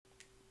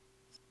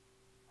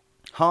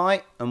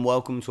Hi and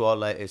welcome to our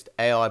latest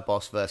AI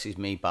boss versus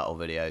me battle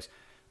videos.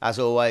 As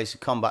always,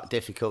 combat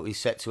difficulty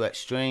set to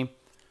extreme.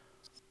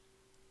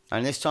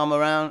 And this time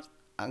around,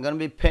 I'm going to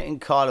be pitting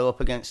Kylo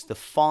up against the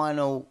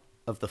final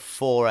of the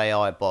 4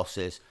 AI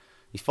bosses.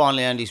 He's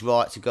finally earned his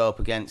right to go up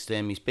against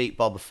him. He's beat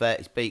Boba Fett,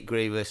 he's beat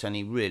Grievous, and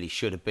he really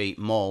should have beat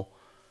Maul.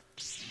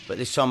 But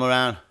this time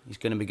around, he's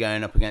going to be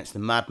going up against the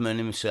madman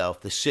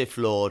himself, the Sith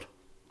Lord,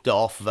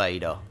 Darth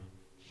Vader.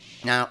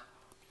 Now,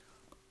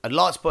 I'd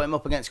like to put him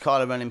up against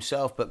Kylo Ren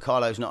himself, but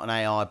Kylo's not an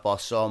AI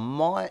boss, so I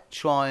might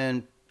try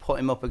and put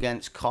him up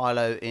against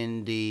Kylo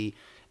in the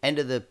end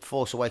of the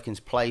Force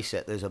Awakens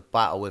playset. There's a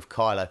battle with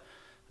Kylo.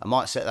 I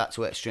might set that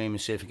to extreme and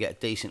see if we get a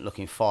decent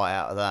looking fight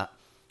out of that.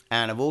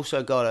 And I've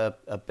also got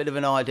a bit of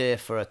an idea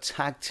for a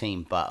tag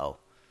team battle,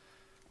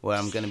 where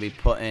I'm going to be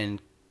putting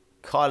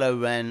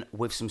Kylo Ren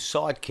with some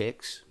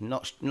sidekicks,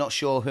 not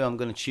sure who I'm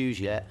going to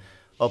choose yet,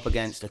 up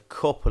against a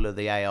couple of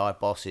the AI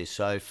bosses.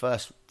 So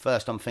first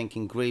I'm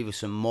thinking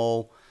Grievous and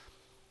Maul.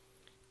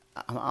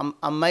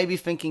 I'm maybe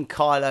thinking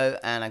Kylo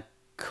and a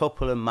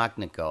couple of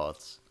Magna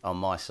Guards on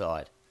my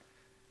side.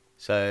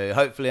 So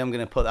hopefully I'm going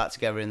to put that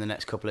together in the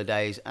next couple of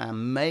days,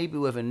 and maybe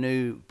with a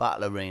new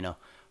battle arena.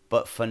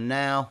 But for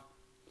now,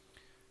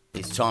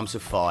 it's time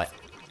to fight.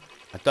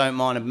 I don't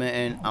mind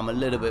admitting I'm a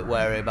little bit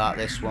wary about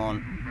this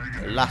one.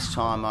 The last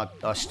time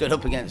I stood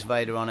up against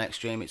Vader on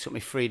Extreme, it took me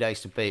 3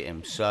 days to beat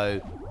him. So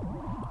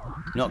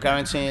not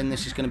guaranteeing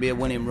this is going to be a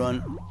winning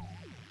run,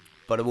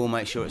 but I will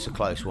make sure it's a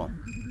close one.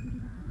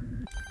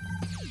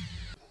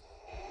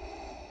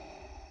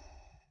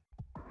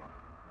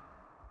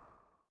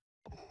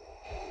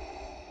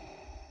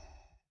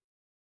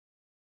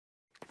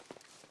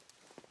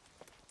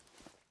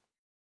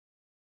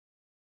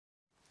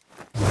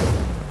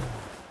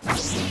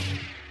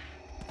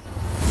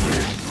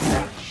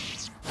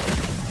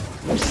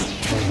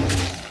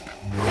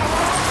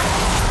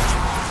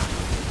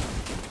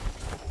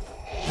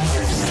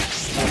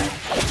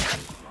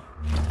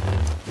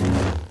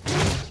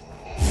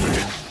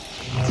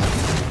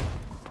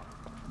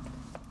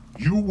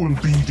 You will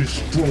be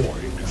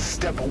destroyed.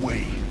 Step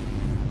away.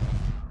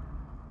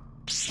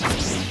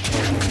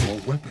 Your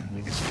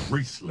weapon is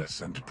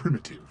graceless and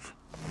primitive.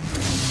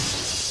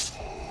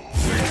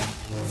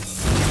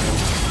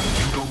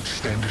 You don't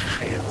stand a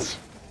chance.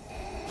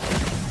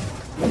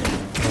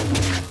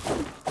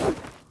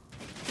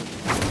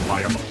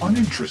 I am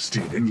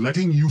uninterested in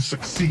letting you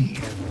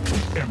succeed.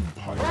 The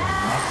Empire will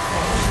not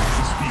tolerate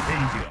this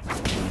behavior.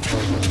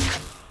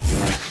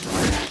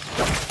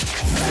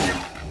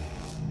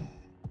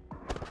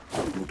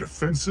 Your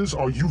defenses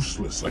are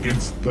useless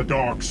against the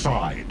dark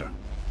side.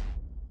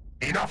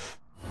 Enough!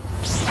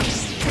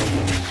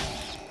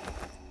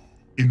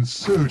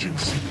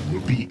 Insurgency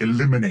will be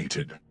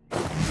eliminated. You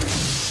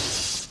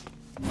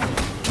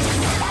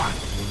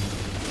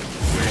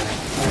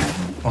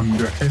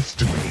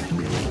underestimate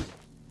me.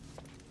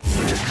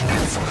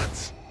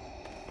 Insolence!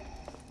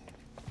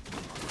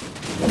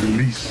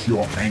 Release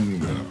your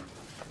anger.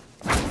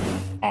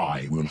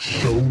 I will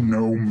show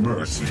no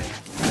mercy.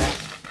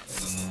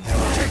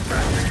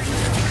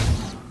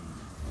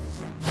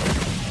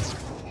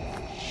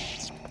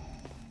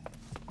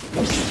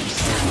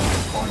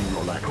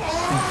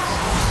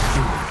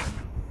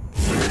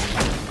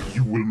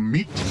 You will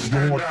meet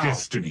your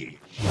destiny.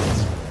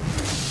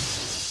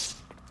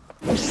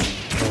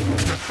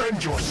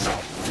 Defend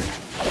yourself.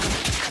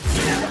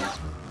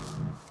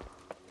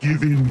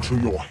 Give in to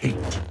your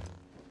hate.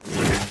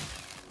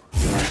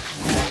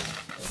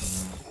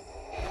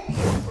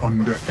 You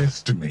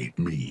underestimate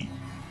me.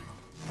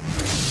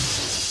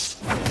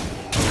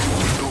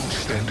 Don't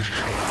stand a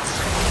chance.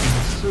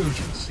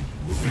 Insurgency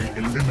will be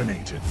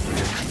eliminated.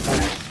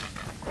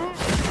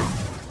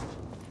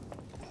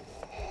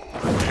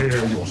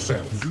 Prepare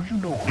yourself. Do you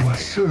know who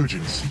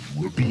Insurgency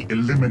will be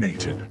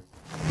eliminated.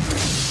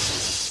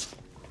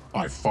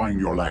 I find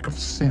your lack of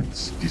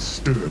sense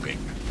disturbing.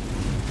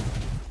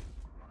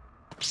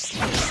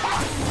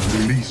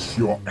 Release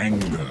your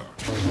anger.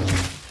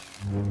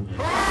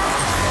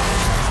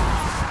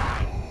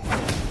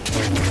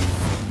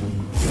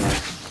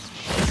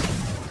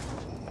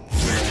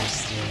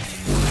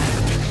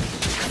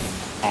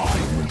 I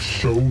will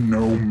show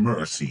no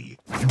mercy.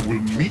 You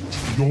will meet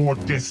your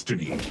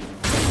destiny.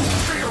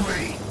 Fear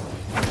me!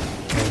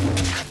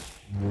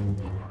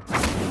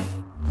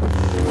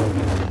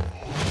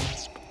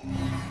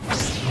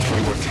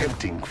 You are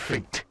tempting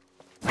fate.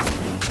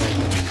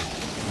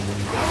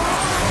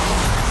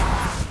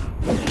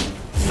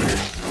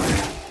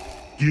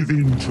 Give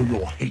in to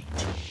your hate.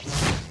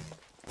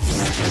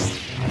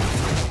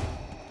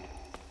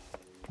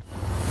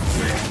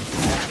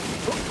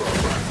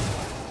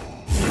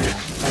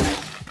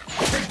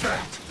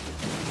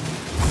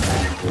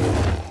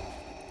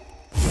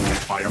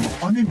 I am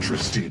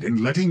uninterested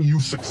in letting you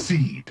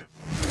succeed.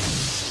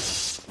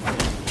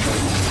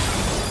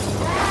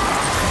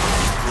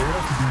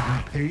 Dare to be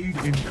repaid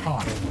in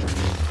kind.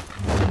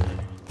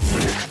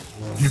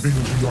 Give in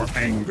to your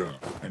anger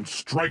and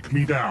strike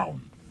me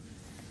down.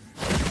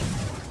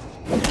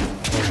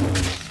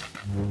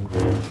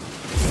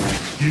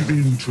 Give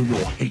in to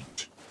your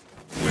hate.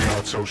 You're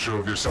not so sure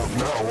of yourself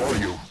now, are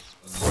you?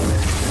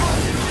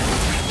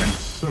 And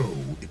so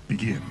it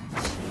begins.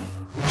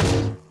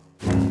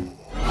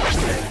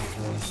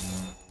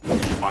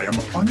 I am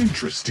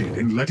uninterested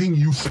in letting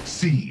you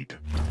succeed.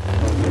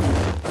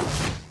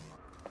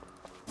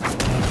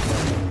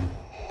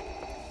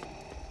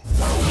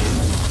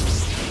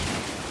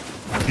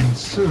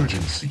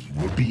 Insurgency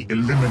will be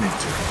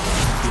eliminated.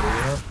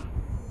 Dare?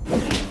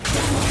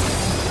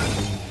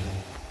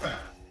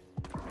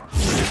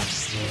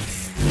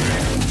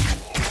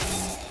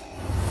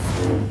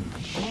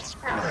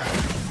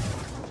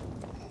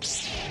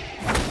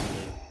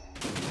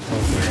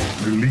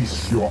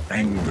 Release your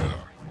anger.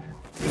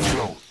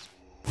 No.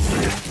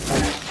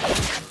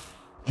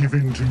 Give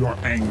in to your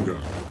anger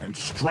and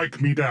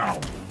strike me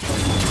down.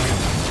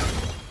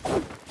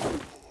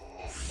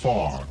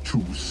 Far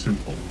too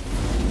simple.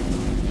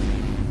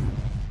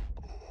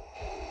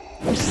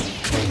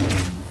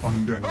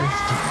 Underestimate.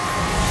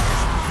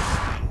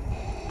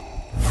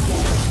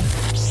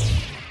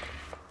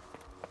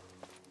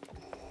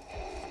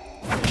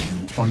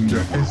 You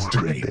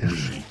underestimate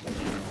me.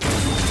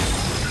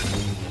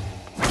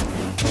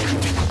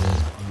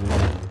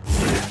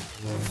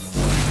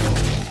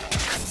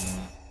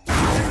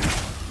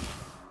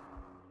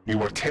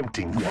 You are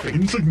tempting You are fate.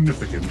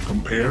 insignificant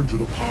compared to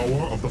the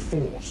power of the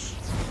Force.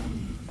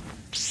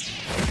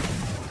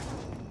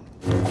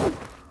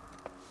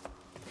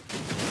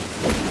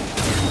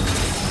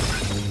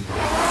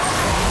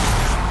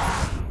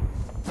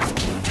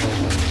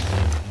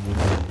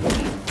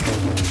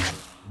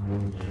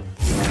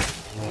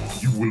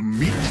 You will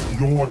meet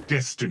your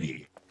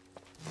destiny.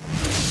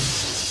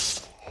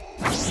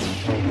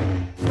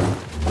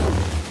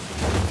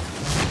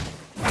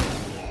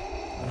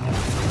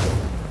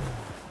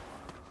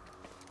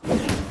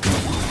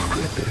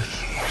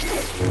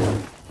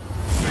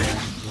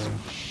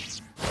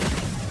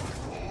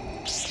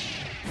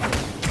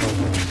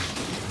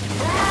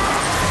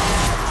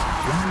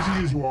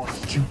 As you are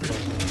stupid.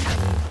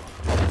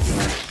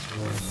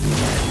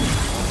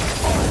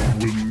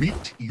 You will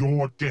meet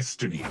your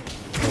destiny.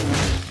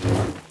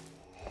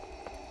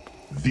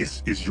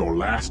 This is your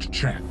last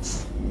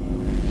chance.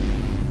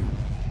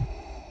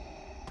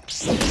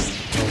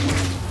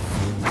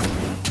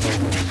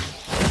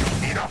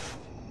 Enough.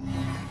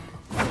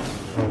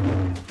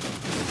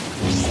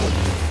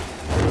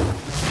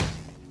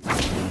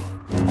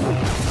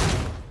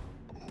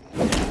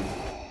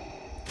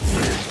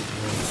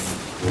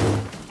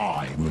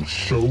 I will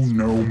show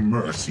no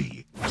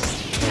mercy.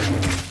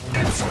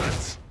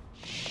 Insolence.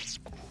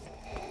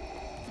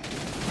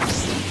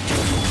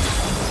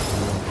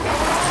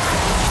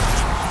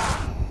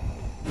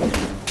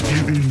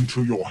 Give in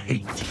to your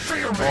hate.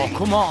 Fear me. Oh,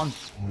 come on.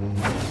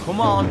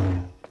 Come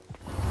on.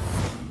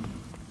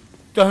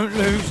 Don't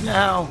lose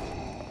now.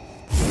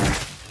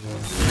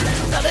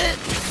 Is that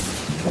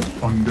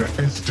it?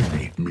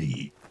 Underestimate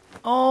me.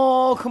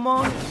 Oh, come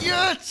on.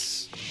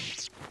 Yes!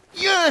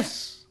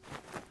 Yes!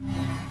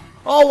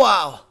 Oh,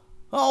 wow.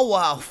 Oh,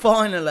 wow.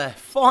 Finally.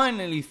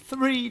 Finally.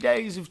 3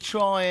 days of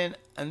trying.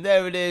 And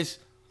there it is.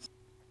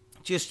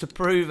 Just to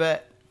prove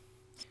it.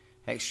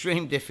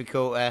 Extreme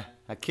difficulty.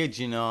 I kid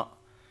you not.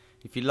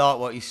 If you like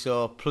what you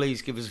saw,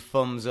 please give us a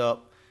thumbs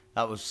up.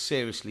 That was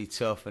seriously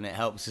tough and it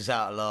helps us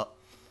out a lot.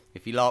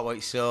 If you like what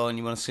you saw and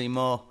you want to see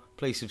more,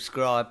 please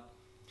subscribe.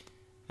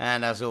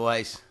 And as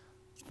always,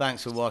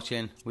 thanks for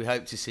watching. We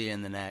hope to see you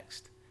in the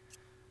next.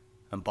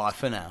 And bye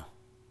for now.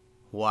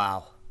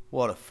 Wow,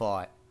 what a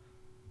fight.